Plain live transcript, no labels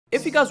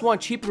If you guys want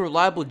cheap and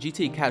reliable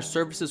GTA cash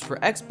services for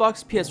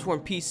Xbox, PS4,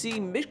 and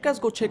PC, make sure you guys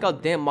go check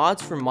out Damn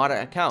Mods for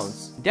modded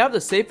accounts. They have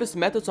the safest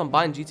methods on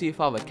buying GTA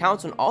 5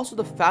 accounts and also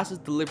the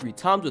fastest delivery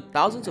times with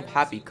thousands of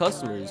happy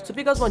customers. So if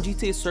you guys want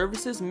GTA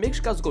services, make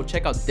sure you guys go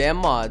check out Damn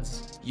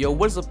Mods. Yo,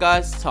 what is up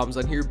guys, Tom's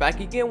here back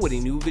again with a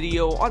new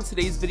video. On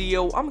today's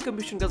video, I'm gonna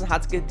be showing you guys how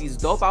to get these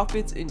dope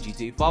outfits in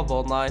GTA 5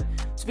 Online.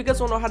 So if you guys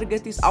don't know how to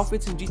get these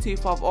outfits in GTA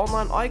 5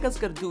 Online, all you guys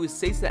gotta do is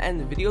stay to the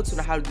end of the video to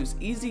know how to do this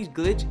easy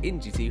glitch in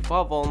GTA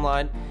 5 Online.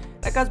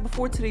 Now guys,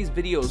 before today's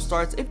video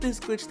starts, if this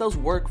glitch does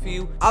work for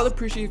you, I'll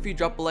appreciate if you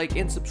drop a like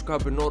and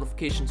subscribe with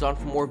notifications on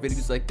for more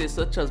videos like this,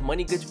 such as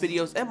money glitch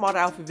videos and mod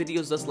outfit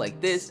videos just like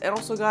this. And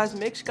also guys,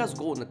 make sure you guys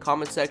go in the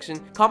comment section,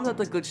 comment that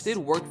the glitch did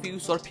work for you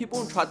so that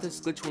people who try this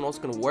glitch will know it's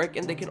gonna work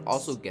and they can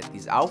also get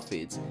these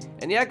outfits.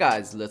 And yeah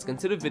guys, let's get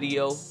into the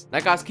video.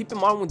 Now guys, keep in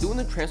mind when doing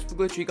the transfer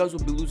glitch, you guys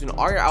will be losing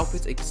all your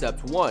outfits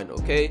except one,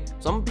 okay?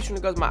 So I'm gonna be showing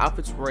you guys my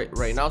outfits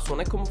right now. So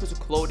when I come over to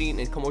clothing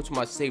and come over to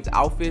my saved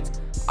outfits,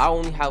 I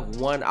only have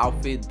one outfit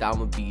that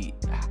would be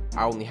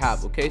I only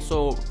have, okay?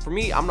 So for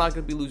me, I'm not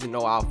gonna be losing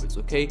no outfits,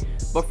 okay?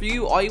 But for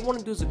you, all you want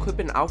to do is equip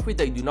an outfit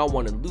that you do not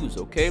want to lose,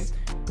 okay?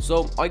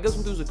 So all you guys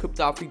want to do is equip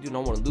the outfit you do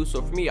not want to lose.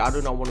 So for me, I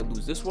do not want to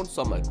lose this one,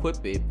 so I'm gonna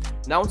equip it.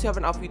 Now once you have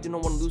an outfit you do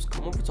not want to lose,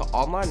 come over to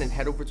online and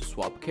head over to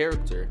swap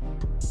character.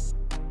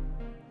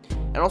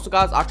 And also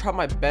guys, I try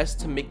my best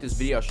to make this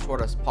video as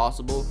short as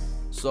possible,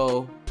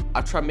 so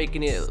I try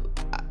making it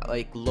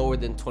like lower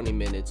than 20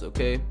 minutes,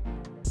 okay?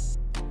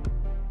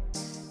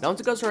 Now once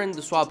you guys are in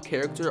the swap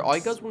character, all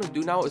you guys want to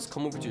do now is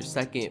come over to your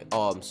second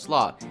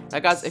slot. Now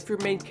guys, if your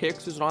main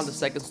characters are on the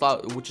second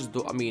slot, which is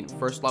the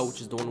first slot, which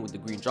is the one with the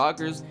green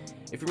joggers,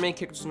 if your main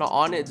character is not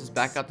on it, just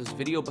back out this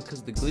video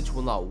because the glitch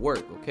will not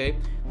work, okay?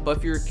 But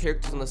if your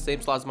character's on the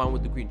same slot as mine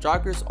with the green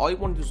joggers, all you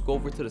want to do is go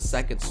over to the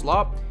second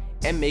slot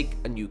and make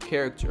a new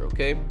character,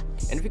 okay?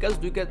 And if you guys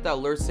do get that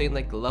alert saying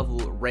like level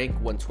rank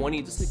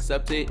 120, just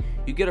accept it.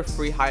 You get a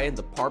free high-end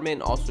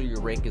apartment, also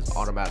your rank is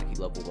automatically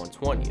level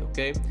 120,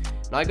 okay?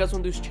 Now you guys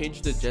want to do is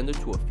change the gender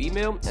to a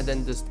female and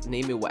then just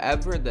name it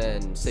whatever,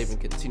 then save and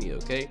continue,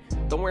 okay?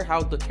 Don't worry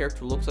how the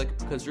character looks like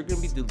because you're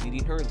gonna be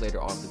deleting her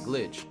later on the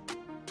glitch.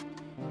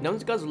 Now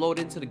once you guys load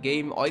into the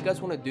game, all you guys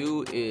want to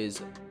do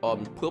is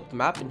pull up the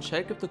map and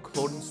check if the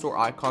clothing store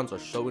icons are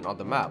showing on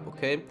the map,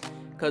 okay?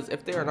 Because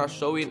if they are not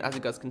showing, as you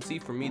guys can see,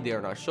 for me they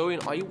are not showing,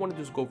 all you want to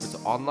do is go over to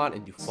online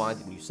and you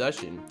find a new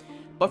session.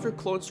 But if your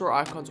clothing store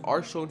icons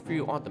are showing for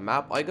you on the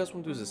map, all you guys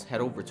want to do is just head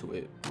over to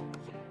it.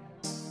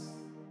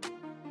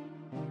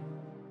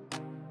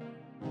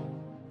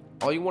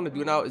 All you want to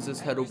do now is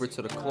just head over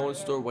to the clone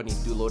store when you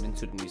do load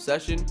into the new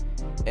session,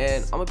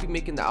 and I'm gonna be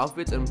making the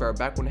outfits and be right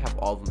back when I have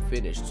all of them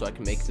finished so I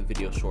can make the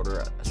video as short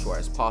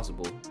as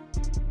possible.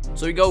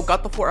 So you go,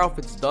 got the 4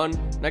 outfits done.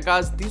 Now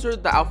guys, these are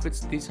the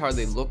outfits, these are how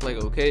they look like,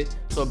 okay?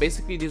 So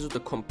basically these are the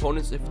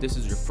components if this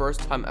is your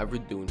first time ever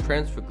doing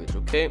transfer glitch,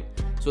 okay?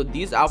 So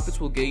these outfits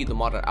will get you the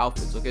modded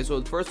outfits, okay? So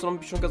the first one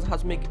I'm showing you guys how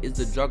to make is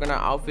the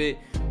Juggernaut outfit.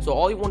 So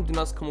all you want to do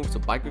now is come over to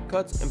biker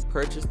cuts and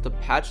purchase the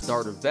patch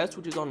darter vest,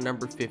 which is on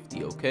number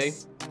 50, okay?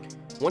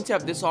 Once you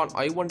have this on,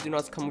 all you want to do now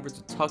is come over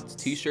to tucked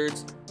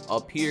t-shirts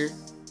up here.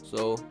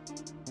 So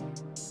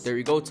there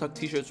you go, tucked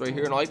t-shirts right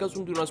here. And all you guys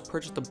want to do now is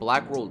purchase the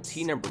black roll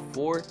tee number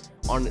 4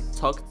 on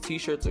tucked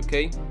t-shirts,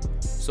 okay?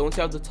 So once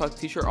you have the tucked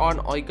t-shirt on,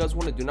 all you guys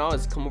want to do now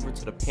is come over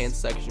to the pants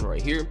section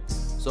right here.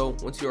 So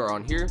once you are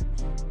on here,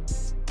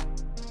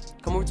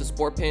 come over to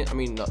sport pants,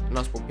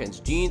 not sport pants,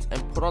 jeans,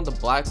 and put on the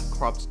black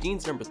cropped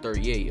jeans number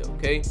 38,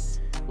 okay?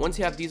 Once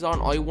you have these on,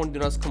 all you want to do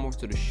now is come over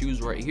to the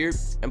shoes right here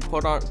and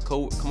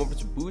come over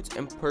to boots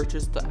and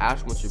purchase the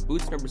Ash Monster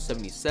boots number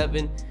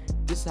 77.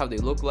 This is how they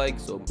look like,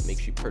 so make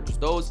sure you purchase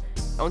those.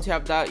 And once you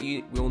have that,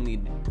 we only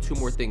need 2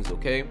 more things,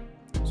 okay?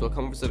 So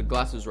come over to the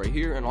glasses right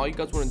here, and all you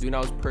guys want to do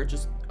now is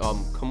purchase,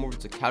 come over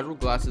to casual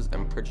glasses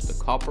and purchase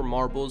the copper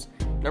marbles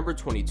number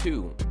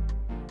 22.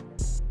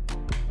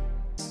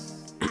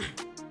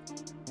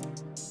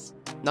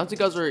 Now once you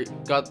guys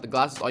got the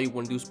glasses, all you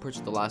want to do is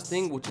purchase the last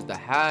thing, which is the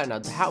hat. Now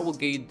the hat will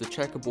get you the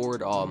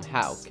checkerboard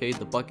hat, okay,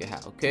 the bucket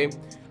hat, okay?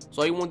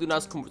 So all you want to do now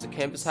is come over to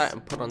canvas hat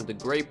and put on the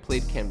gray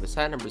plaid canvas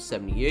hat number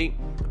 78.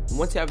 And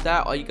once you have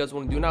that, all you guys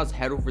want to do now is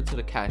head over to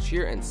the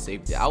cashier and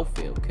save the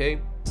outfit,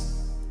 okay?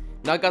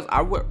 Now guys,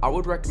 I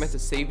would recommend to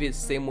save it the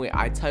same way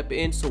I type it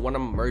in, so when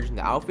I'm merging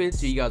the outfits,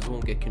 so you guys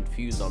won't get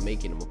confused on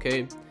making them,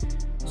 okay?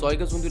 So all you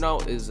guys want to do now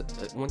is,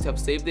 once you have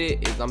saved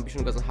it, is I'm showing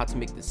you guys on how to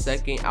make the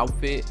second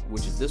outfit,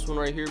 which is this one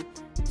right here.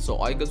 So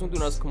all you guys want to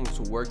do now is come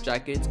over to work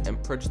jackets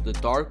and purchase the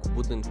dark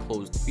wooden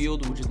closed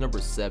field, which is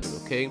number 7,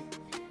 okay?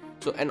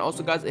 So, and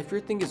also guys, if your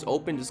thing is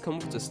open, just come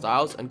over to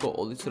styles and go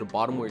all the way to the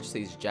bottom where it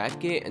says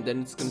jacket, and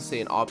then it's going to say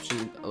an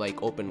option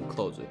like open and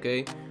close,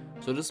 okay?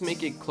 So just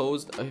make it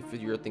closed if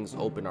your thing's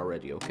open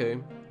already, okay?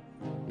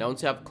 Now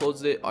once you have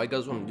closed it, all you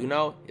guys want to do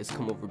now is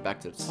come over back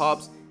to the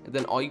tops, and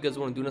then all you guys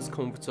want to do now is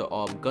come over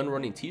to gun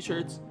running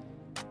t-shirts,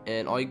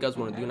 and all you guys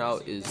want to do now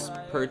is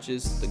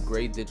purchase the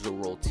gray digital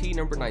roll tee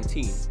number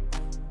 19.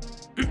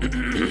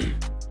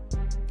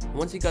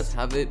 Once you guys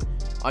have it,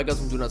 all you guys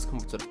want to do now is come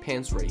over to the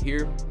pants right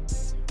here.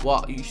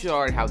 Well, you should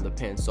already have the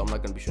pants, so I'm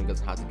not gonna be showing you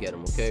guys how to get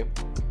them, okay?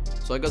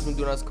 So all you guys want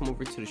to do now is come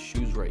over to the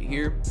shoes right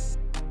here.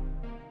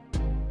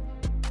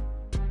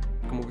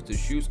 Come over to the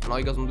shoes, and all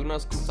you guys want to do now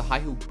is come to high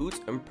heel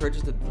boots and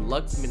purchase the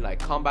deluxe midnight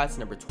combats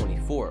number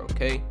 24,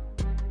 okay?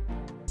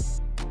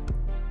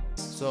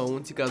 So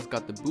once you guys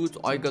got the boots,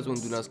 all you guys want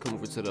to do now is come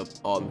over to the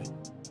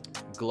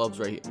gloves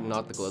right here,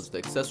 not the gloves, the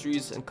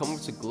accessories, and come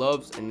over to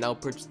gloves and now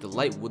purchase the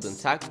light wooden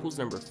tacticals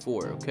number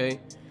 4, okay?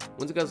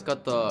 Once you guys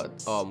got the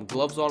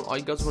gloves on, all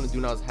you guys want to do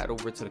now is head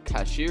over to the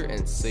cashier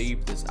and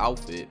save this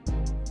outfit.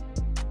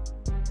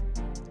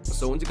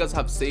 So once you guys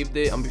have saved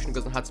it, I'm sure you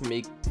guys have to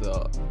make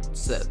the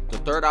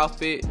third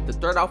outfit. The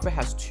third outfit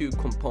has 2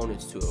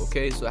 components to it,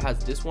 okay? So it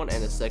has this one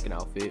and a second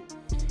outfit.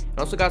 And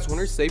also guys, when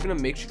you're saving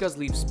them, make sure you guys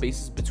leave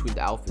spaces between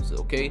the outfits,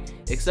 okay?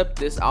 Except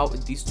these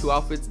 2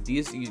 outfits,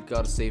 these you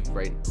gotta save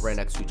right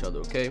next to each other,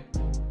 okay?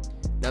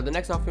 Now the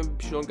next outfit I'm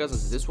showing you guys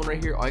is this one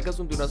right here. All you guys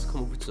want to do now is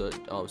come over to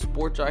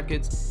sport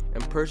jackets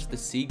and purchase the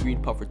sea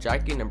green puffer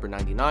jacket number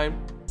 99.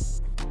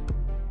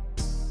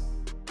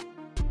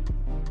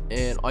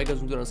 And all you guys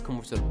want to do now is come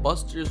over to the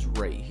busters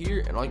right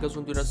here, and all you guys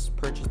want to do now is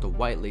purchase the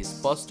white lace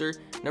buster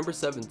number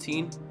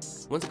 17.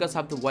 Once you guys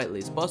have the white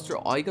lace buster,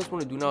 all you guys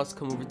want to do now is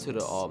come over to the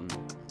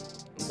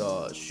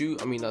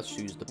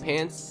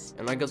pants,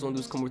 and all you guys want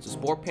to do is come over to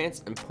sport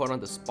pants and put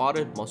on the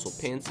spotted muscle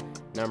pants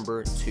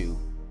number 2.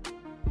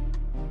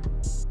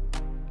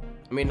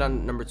 I mean, not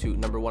number 2,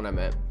 number 1 I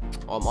meant.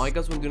 All you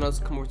guys want to do now is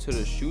come over to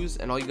the shoes,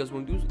 and all you guys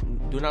want to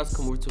do now is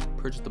come over to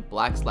purchase the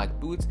black slack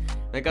boots.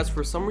 Now guys,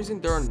 for some reason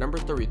they're on number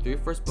 33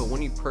 first, but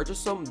when you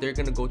purchase them, they're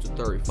gonna go to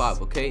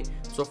 35, okay?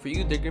 So for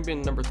you, they're gonna be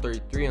in number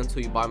 33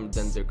 until you buy them,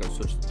 then they're gonna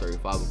switch to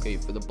 35, okay,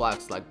 for the black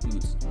slack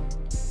boots.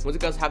 Once you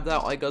guys have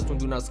that, all you guys want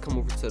to do now is come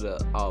over to the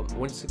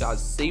once you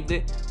guys saved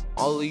it,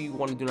 all you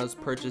want to do now is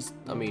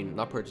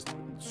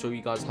show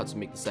you guys how to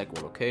make the second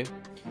one, okay? So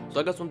all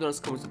you guys want to do now is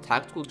come over to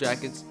tactical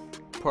jackets,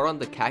 put on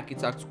the khaki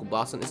tactical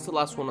blouse, and it's the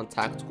last one on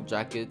tactical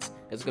jackets.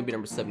 It's gonna be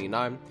number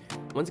 79.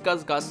 Once you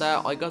guys got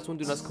that, all you guys want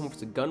to do now is come over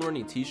to gun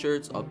running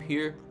t-shirts up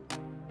here.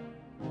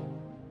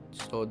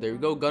 So there you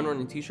go, gun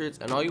running t-shirts,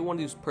 and all you want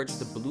to do is purchase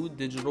the blue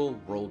digital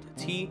rolled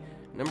tee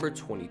number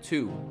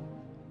 22.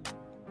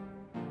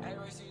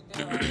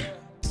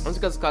 Once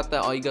you guys got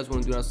that, all you guys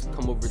want to do now is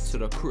come over to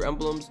the crew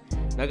emblems.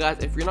 Now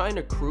guys, if you're not in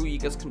a crew, you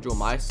guys can join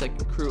my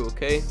second crew,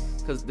 okay?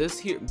 Because this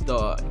here,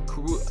 the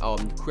crew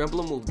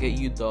emblem will get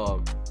you the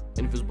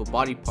invisible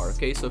body part,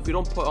 okay? So if you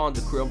don't put on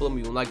the crew emblem,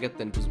 you will not get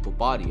the invisible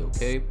body,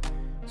 okay?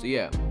 So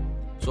yeah,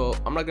 so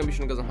I'm not gonna be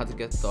showing you guys on how to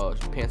get the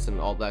pants and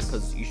all that,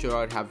 because you should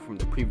already have it from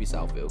the previous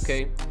outfit,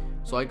 okay?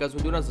 So all you guys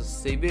will do now is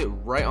just save it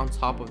right on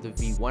top of the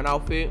V1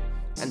 outfit,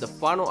 and the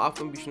final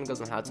outfit I'm showing you guys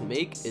on how to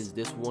make is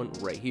this one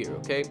right here,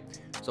 okay?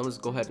 So I'm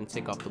just go ahead and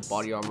take off the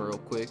body armor real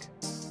quick.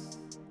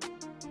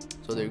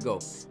 So there you go.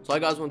 So all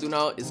you guys want to do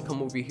now is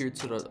come over here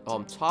to the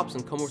tops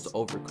and come over to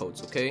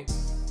overcoats, okay?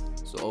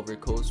 So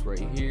overcoats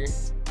right here.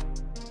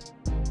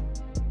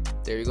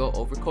 There you go,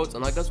 overcoats.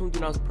 And all you guys want to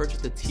do now is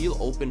purchase the teal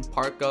open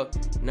parka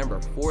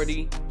number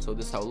 40. So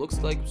this is how it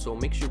looks like. So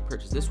make sure you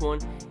purchase this one.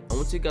 And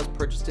once you guys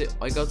purchased it,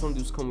 all you guys want to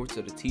do is come over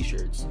to the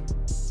t-shirts.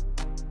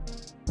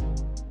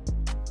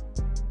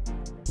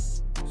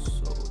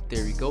 So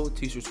there you go,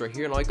 t-shirts right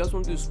here. And all you guys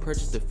want to do is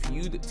purchase the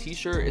feud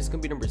t-shirt. It's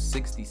gonna be number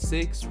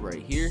 66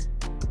 right here.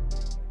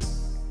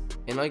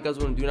 And all you guys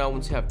want to do now,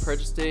 once you have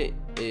purchased it,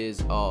 is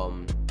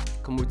come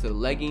over to the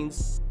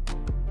leggings.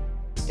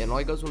 And all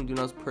you guys want to do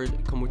now is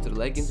come over to the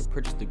leggings and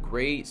purchase the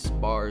gray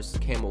sparse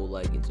camo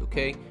leggings,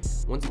 okay?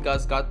 Once you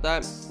guys got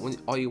that,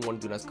 all you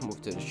want to do now is come over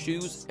to the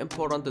shoes and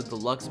put on the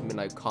deluxe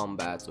midnight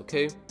combats,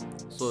 okay?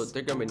 So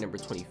they're gonna be number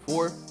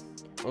 24.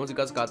 And once you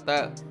guys got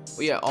that,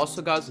 but yeah,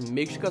 also guys,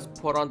 make sure you guys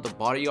put on the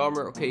body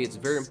armor, okay? It's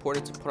very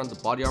important to put on the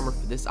body armor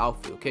for this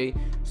outfit, okay?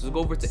 So go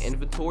over to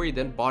inventory,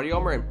 then body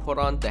armor, and put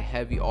on the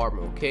heavy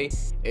armor, okay?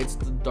 It's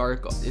the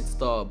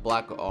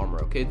black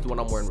armor, okay? It's the one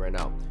I'm wearing right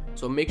now.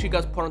 So make sure you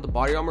guys put on the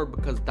body armor,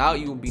 because that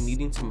you will be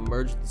needing to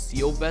merge the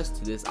CO vest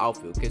to this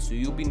outfit, okay? So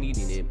you'll be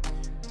needing it.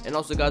 And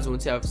also guys,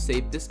 once you have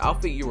saved this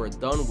outfit, you are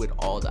done with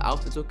all the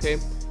outfits, okay?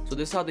 So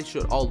this is how they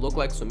should all look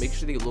like, so make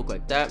sure they look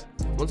like that.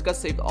 Once you guys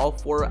saved all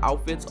 4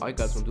 outfits, all you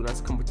guys want to do now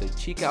is come over to the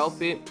Chica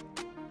outfit.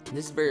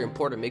 This is very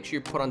important. Make sure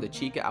you put on the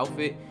Chica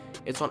outfit.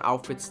 It's on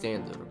outfit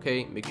standard,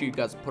 okay? Make sure you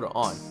guys put it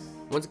on.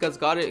 Once you guys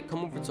got it,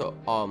 come over to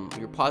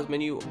your pause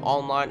menu,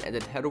 online, and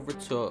then head over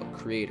to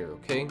creator,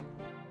 okay?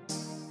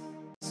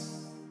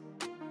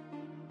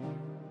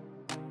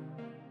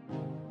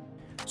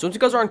 So once you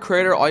guys are on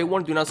creator, all you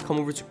want to do now is come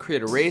over to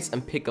create a race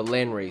and pick a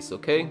LAN race,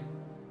 okay?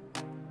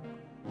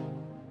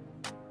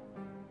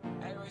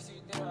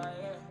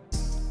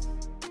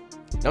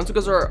 Now once you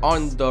guys are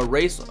on the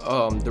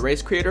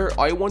race creator,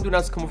 all you want to do now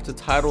is come over to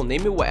title,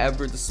 name it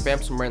whatever, just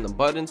spam some random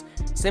buttons,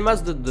 same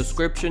as the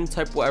description,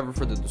 type whatever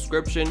for the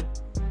description.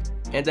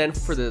 And then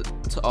for the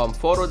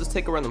photo, just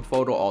take a random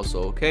photo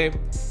also, okay?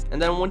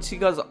 And then once you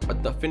guys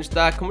finish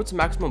that, come over to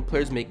maximum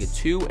players, make it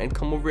 2, and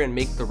come over and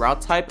make the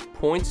route type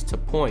point to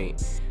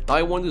point. Now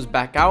all you want to do is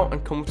back out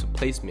and come over to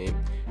placement.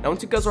 Now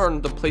once you guys are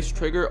on the place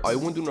trigger, all you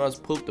want to do now is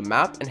pull up the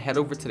map and head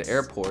over to the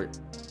airport.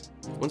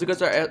 Once you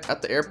guys are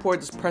at the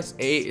airport, just press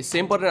A,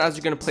 same button as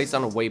you're going to place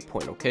on a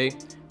waypoint, okay,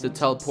 to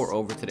teleport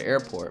over to the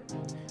airport.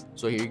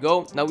 So here you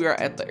go. Now we are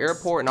at the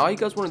airport, and all you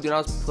guys want to do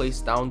now is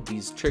place down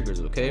these triggers,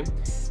 okay.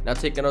 Now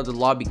take another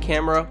lobby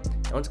camera,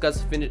 and once you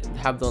guys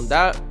have done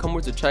that, come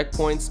over to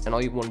checkpoints, and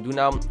all you want to do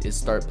now is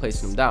start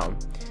placing them down.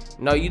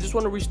 Now you just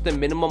want to reach the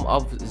minimum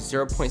of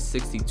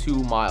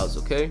 0.62 miles,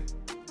 okay.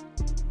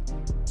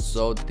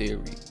 So there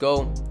we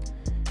go.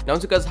 Now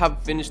once you guys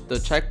have finished the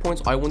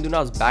checkpoints, all you want to do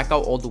now is back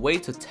out all the way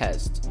to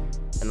test,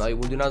 and all you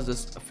want to do now is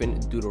just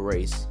do the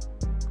race.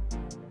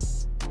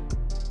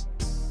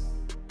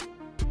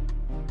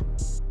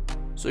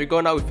 So you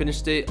go, now we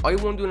finished it. All you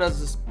want to do now is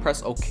just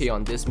press OK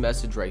on this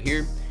message right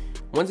here.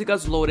 Once you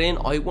guys load in,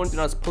 all you want to do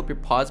now is pull up your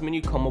pause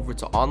menu, come over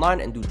to online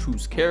and do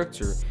choose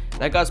character.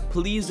 Now guys,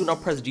 please do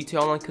not press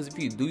GTA Online, because if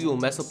you do, you'll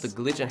mess up the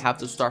glitch and have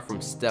to start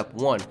from step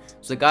 1.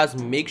 So guys,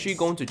 make sure you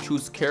go into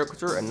choose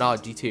character and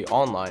not GTA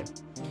Online.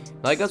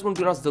 Now you guys want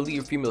to do now is delete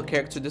your female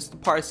character. This is the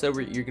part I said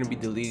where you're going to be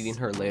deleting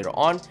her later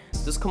on.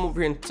 Just come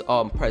over here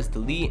and press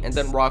delete, and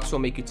then Rockstar will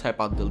make you type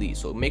out delete.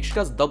 So make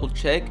sure you guys double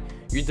check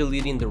you're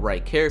deleting the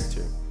right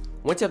character.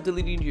 Once you have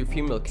deleted your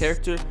female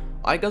character,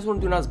 all you guys want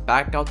to do now is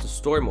back out to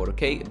story mode,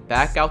 okay?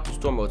 Back out to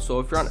story mode.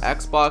 So if you're on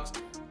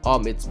Xbox,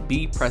 it's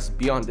B, press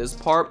B on this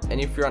part, and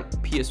if you're on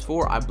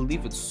PS4, I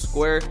believe it's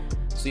square.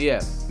 So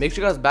yeah, make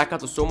sure you guys back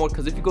out to story mode,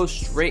 because if you go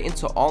straight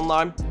into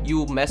online, you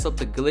will mess up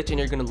the glitch and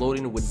you're gonna load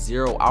in with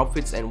 0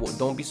 outfits, and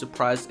don't be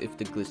surprised if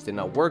the glitch did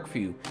not work for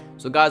you.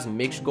 So guys,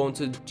 make sure you go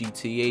into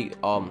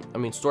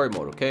GTA story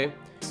mode, okay?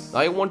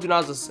 Now you want to do now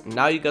is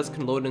now you guys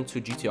can load into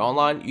GTA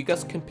Online. You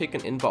guys can pick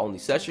an invite only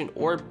session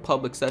or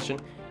public session.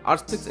 I'll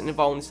just pick an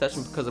invite only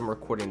session because I'm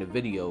recording the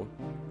video.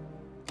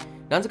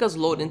 Now as you guys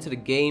load into the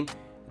game,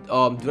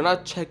 do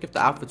not check if the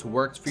outfits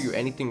works for you or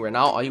anything right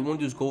now. All you want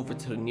to do is go over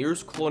to the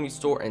nearest clothing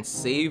store and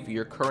save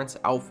your current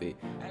outfit,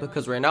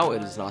 because right now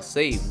it is not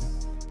saved.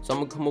 So I'm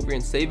gonna come over here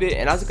and save it,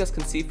 and as you guys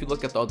can see, if you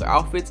look at the other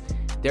outfits,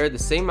 they're the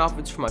same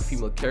outfits for my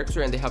female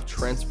character and they have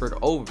transferred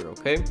over,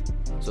 okay?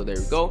 So there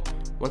we go.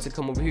 Once you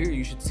come over here,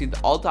 you should see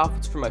that all the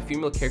outfits for my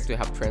female character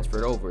have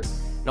transferred over.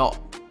 Now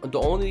the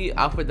only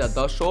outfit that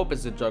does show up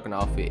is the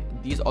Juggernaut outfit.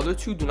 These other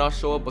two do not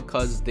show up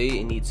because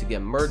they need to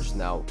get merged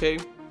now, okay?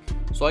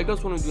 So all you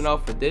guys want to do now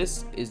for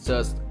this is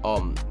just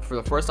for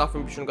the first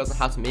outfit you guys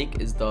have to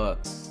make is the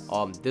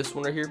this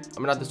one right here. I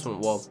mean, not this one,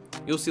 well,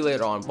 you'll see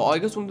later on, but all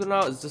you guys want to do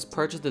now is just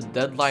purchase the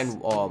Deadline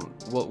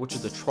which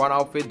is the Tron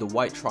outfit, the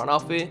white Tron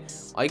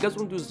outfit. All you guys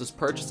want to do is just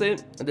purchase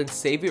it and then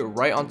save it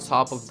right on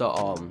top of the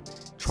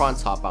Tron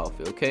top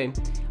outfit, okay?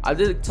 I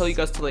did tell you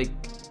guys to like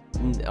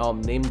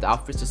name the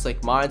outfits just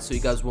like mine, so you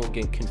guys won't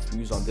get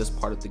confused on this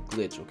part of the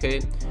glitch, okay?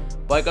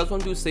 But you guys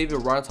want to do is save it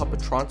right on top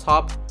of Tron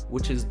top,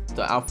 which is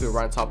the outfit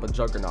right on top of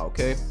Juggernaut,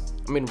 okay?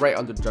 I mean right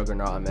under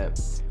Juggernaut, I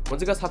meant.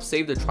 Once you guys have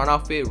saved the Tron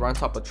outfit right on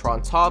top of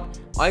Tron top,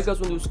 all you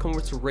guys want to do is come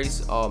over to race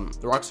the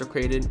Rockstar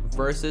created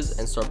versus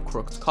and start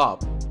Crooked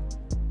Cop.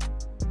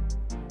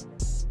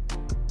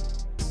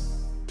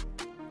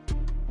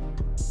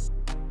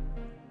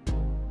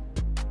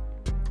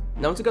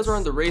 Now once you guys are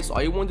on the race,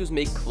 all you want to do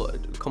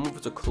is come over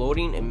to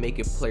clothing and make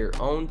it player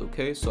owned,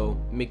 okay? So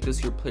make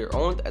this your player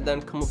owned, and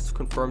then come over to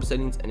confirm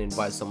settings and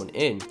invite someone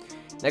in.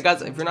 Now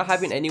guys, if you're not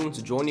having anyone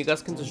to join, you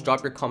guys can just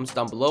drop your comments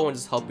down below and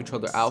just help each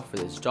other out for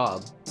this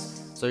job.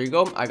 So here you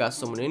go, I got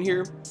someone in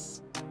here.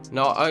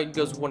 Now all you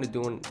guys want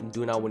to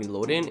do now when you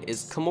load in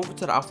is come over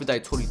to the outfit that I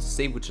told you to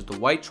save, which is the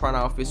white Tron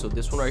outfit, so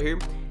this one right here,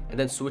 and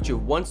then switch it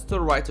once to the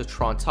right to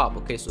Tron top,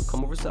 okay? So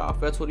come over to the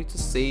outfit I told you to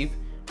save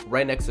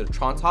right next to the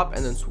Tron top,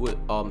 and then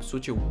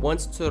switch it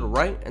once to the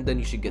right, and then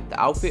you should get the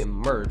outfit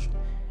merged.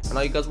 And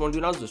all you guys want to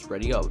do now is just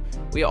ready up.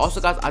 But yeah,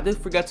 also guys, I did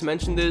forget to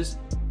mention this.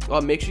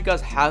 Make sure you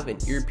guys have an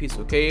earpiece,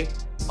 okay?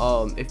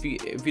 If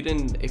you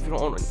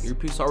don't own an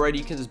earpiece already,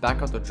 you can just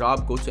back out the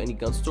job, go to any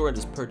gun store and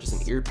just purchase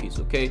an earpiece,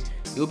 okay?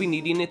 You'll be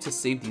needing it to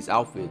save these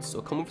outfits. So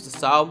come over to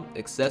style,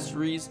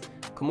 accessories,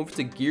 come over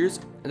to gears,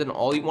 and then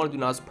all you want to do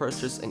now is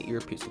purchase an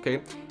earpiece, okay?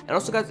 And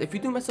also guys, if you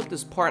do mess up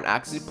this part and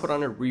actually put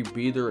on a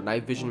rebreather or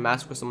night vision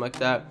mask or something like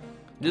that,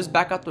 just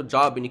back out the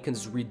job and you can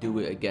just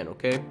redo it again,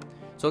 okay?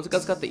 So once you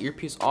guys got the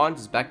earpiece on,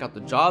 just back out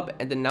the job,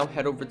 and then now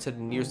head over to the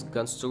nearest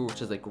gun store,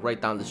 which is like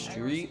right down the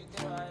street.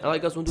 And all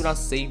you guys want to do now is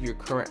save your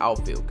current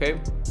outfit,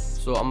 okay?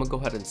 So I'm gonna go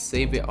ahead and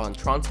save it on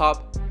Tron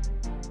top.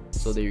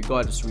 So there you go,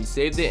 I just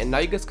resaved it, and now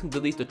you guys can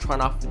delete the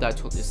Tron outfit that I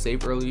told you to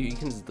save earlier. You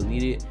can just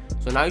delete it.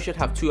 So now you should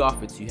have two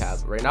outfits you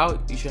have. Right now,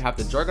 you should have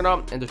the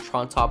Juggernaut and the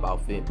Tron top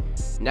outfit.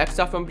 Next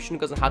outfit I'm showing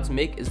you guys on how to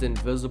make is the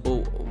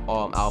invisible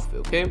outfit,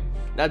 okay?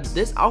 Now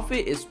this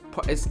outfit is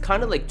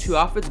kind of like two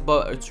outfits,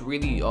 but it's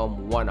really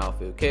one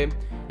outfit, okay?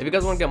 If you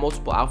guys want to get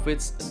multiple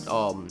outfits,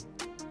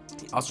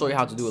 I'll show you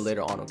how to do it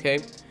later on, okay?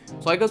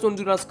 So all you guys want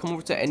to do now is come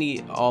over to any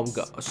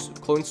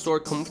clothing store,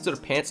 come over to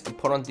the pants and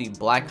put on the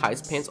black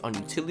heist pants on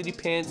utility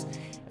pants.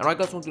 And all you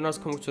guys want to do now is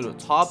come over to the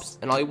tops,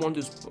 and all you want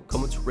to do is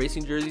come over to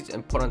racing jerseys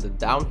and put on the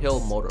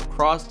downhill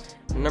motocross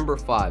number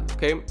 5,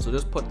 okay? So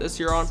just put this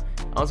here on,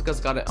 Once you guys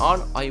got it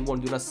on, all you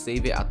want to do is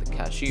save it at the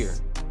cashier.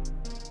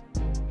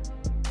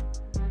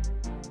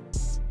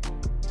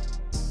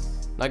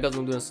 Now guys, what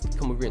I'm doing is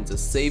come over here and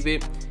just save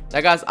it.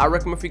 Now guys, I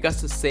recommend for you guys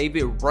to save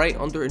it right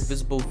under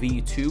invisible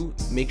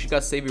v2. Make sure you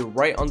guys save it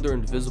right under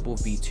invisible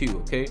v2,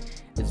 okay?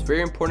 It's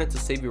very important to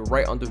save it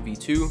right under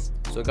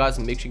v2. So guys,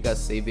 make sure you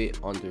guys save it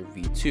under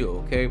v2,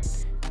 okay?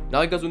 Now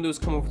all you guys want to do is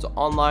come over to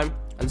online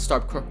and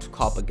start Crooked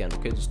Cop again,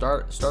 okay? Just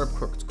start up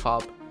Crooked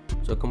Cop.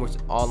 So come over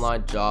to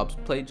online, jobs,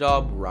 play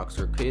job,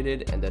 Rockstar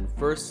created, and then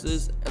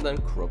versus, and then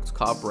Crooked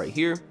Cop right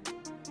here.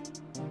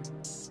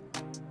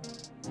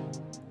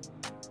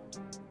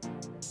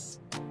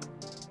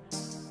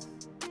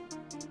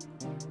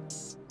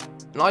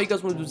 And all you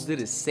guys want to do is do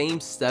the same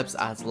steps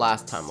as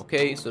last time,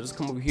 okay? So just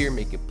come over here,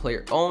 make it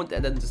player owned,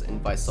 and then just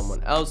invite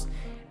someone else.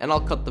 And I'll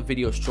cut the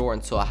video short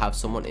until I have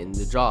someone in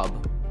the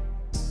job.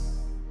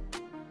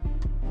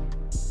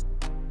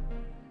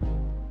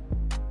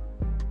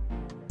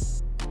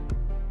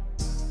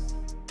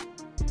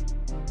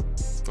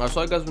 Alright, so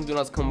all you guys want to do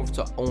now is come over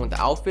to own the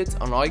outfits,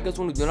 and all you guys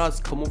want to do now is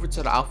come over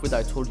to the outfit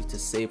that I told you to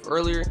save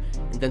earlier,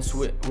 and then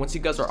once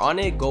you guys are on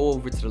it, go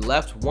over to the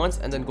left once,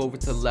 and then go over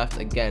to the left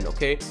again,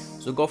 okay?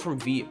 So go from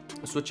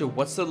switch it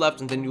once to the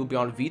left, and then you'll be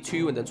on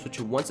V2, and then switch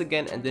it once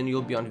again, and then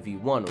you'll be on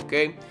V1,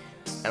 okay?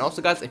 And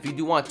also guys, if you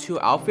do want 2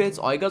 outfits,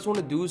 all you guys want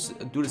to do is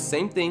do the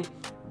same thing,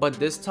 but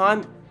this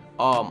time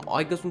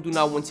all you guys want to do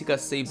now, once you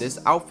guys save this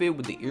outfit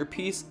with the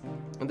earpiece,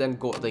 and then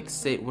go like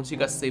once you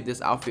guys save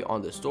this outfit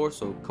on the store,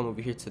 so come over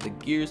here to the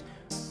gears,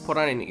 put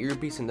on an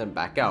earpiece, and then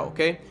back out,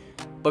 okay?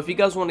 But if you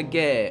guys want to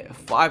get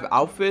 5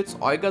 outfits,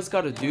 all you guys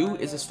got to do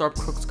is just start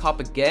Crooked Cop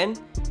again,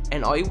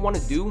 and all you want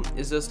to do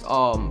is just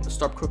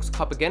start Crooked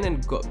Cop again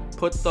and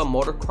put the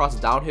motocross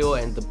downhill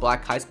and the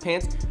black heist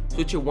pants,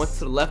 switch it once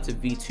to the left to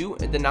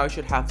V2, and then now you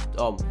should have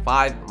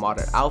 5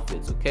 modded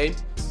outfits, okay?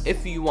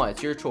 If you want,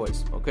 it's your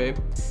choice, okay?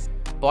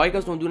 But all you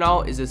guys want to do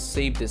now is just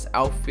save this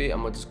outfit.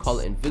 I'm gonna just call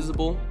it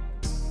invisible.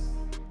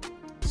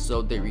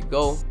 So there we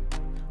go.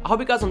 I hope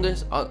you guys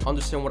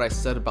understand what I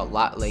said about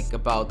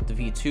about the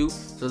V2.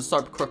 So just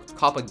start Crooked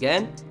Cop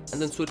again,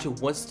 and then switch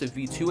it once to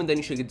V2, and then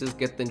you should just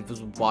get the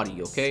invisible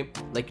body, okay?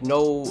 Like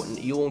no,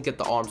 you won't get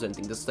the arms or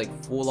anything. Just like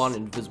full on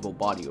invisible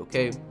body,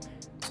 okay?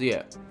 So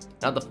yeah.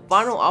 Now the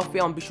final outfit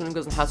I'm be showing you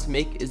guys how to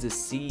make is the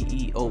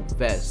CEO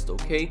vest,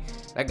 okay?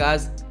 Now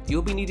guys,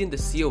 you'll be needing the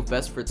CEO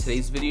vest for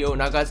today's video.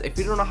 Now guys, if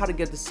you don't know how to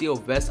get the CEO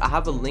vest, I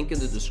have a link in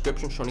the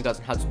description showing you guys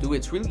how to do it.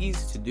 It's really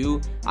easy to do.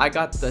 I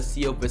got the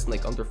CEO vest in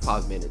like under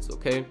 5 minutes,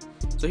 okay?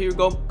 So here we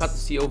go, got the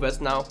CEO vest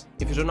now.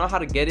 If you don't know how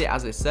to get it,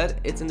 as I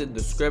said, it's in the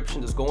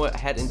description. Just go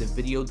ahead in the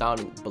video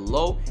down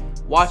below,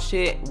 watch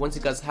it. Once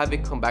you guys have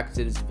it, come back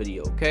to this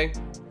video, okay?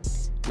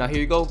 Now here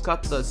you go,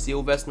 got the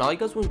CEO vest. Now all you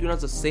guys want to do now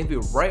is just save it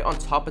right on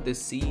top of the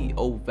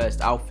CEO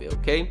vest outfit,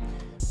 okay?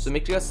 So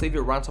make sure you guys save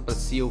it right on top of the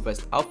CEO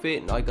vest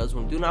outfit. And all you guys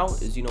want to do now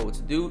is, you know what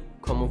to do,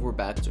 come over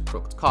back to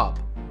Crooked Cop.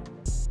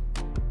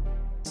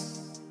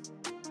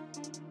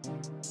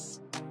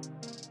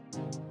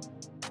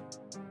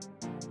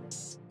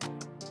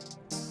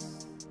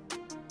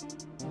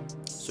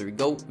 So here we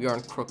go, we are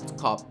on Crooked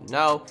Cop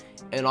now,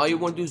 and all you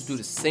want to do is do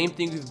the same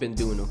thing we've been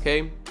doing,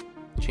 okay?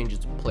 Change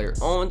it to player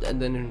owned,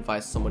 and then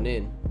invite someone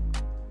in.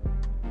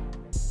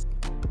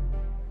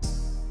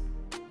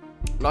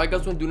 And all you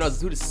guys want to do now is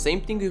do the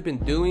same thing we've been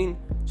doing.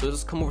 So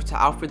just come over to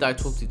outfit that I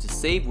told you to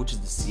save, which is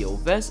the CEO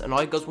vest, and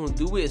all you guys want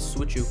to do is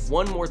switch it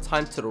one more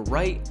time to the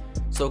right.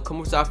 So come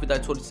over to outfit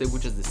that I told you to save,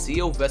 which is the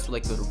CEO vest with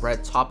like the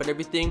red top and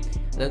everything,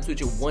 and then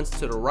switch it once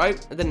to the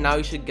right, and then now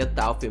you should get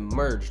the outfit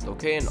merged,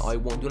 okay? And all you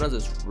want to do now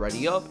is just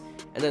ready up,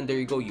 and then there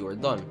you go, you are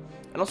done.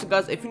 And also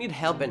guys, if you need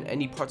help in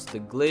any parts of the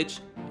glitch,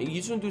 you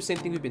just want to do the same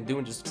thing we've been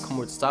doing, just come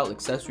over to style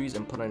accessories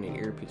and put on an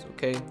earpiece,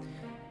 okay?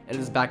 And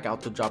just back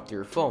out to drop to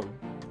your phone.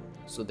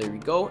 So there we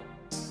go,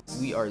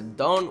 we are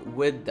done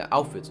with the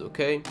outfits,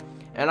 okay?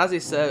 And as I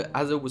said,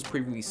 as I was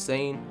previously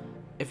saying,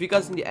 if you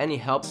guys need any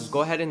help, just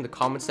go ahead in the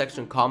comment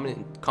section,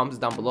 comments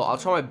down below. I'll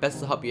try my best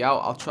to help you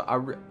out.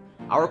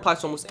 I'll reply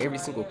to almost every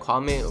single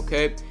comment,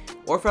 okay?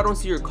 Or if I don't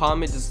see your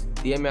comment, just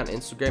DM me on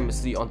Instagram and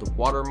see on the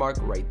watermark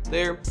right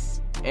there,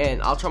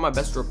 and I'll try my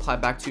best to reply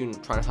back to you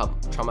and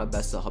try my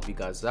best to help you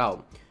guys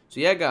out. So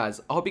yeah guys,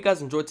 I hope you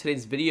guys enjoyed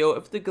today's video.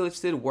 If the glitch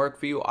did work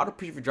for you, I'd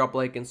appreciate if you drop a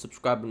like and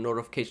subscribe with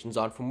notifications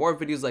on for more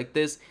videos like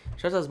this,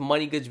 such as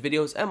money glitch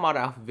videos and mod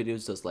alpha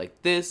videos just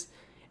like this.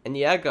 And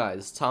yeah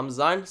guys, Tom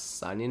Zine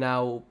signing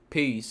out.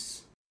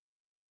 Peace.